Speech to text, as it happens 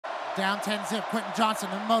Down 10-zip, Quentin Johnson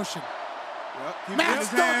in motion. Yep. Max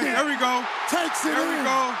Duggan. There we go. Takes it there in we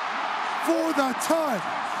go. for the touch.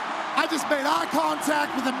 I just made eye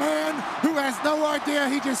contact with a man who has no idea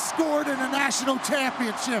he just scored in a national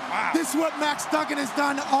championship. Wow. This is what Max Duggan has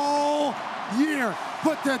done all year.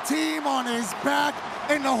 Put the team on his back,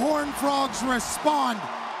 and the Horned Frogs respond.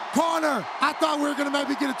 Connor, I thought we were going to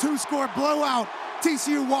maybe get a 2-score blowout.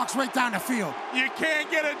 TCU walks right down the field. You can't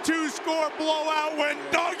get a 2-score blowout when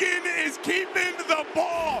Duggan is keeping the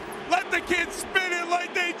ball. Let the kids spin it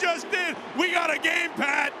like they just did. We got a game,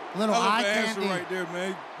 Pat. Little eye candy right there,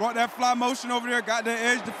 man. Brought that fly motion over there, got that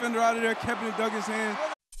edge defender out of there, kept it in Duggan's hands.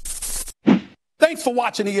 Thanks for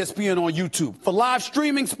watching ESPN on YouTube. For live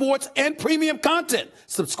streaming sports and premium content,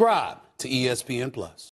 subscribe to ESPN+.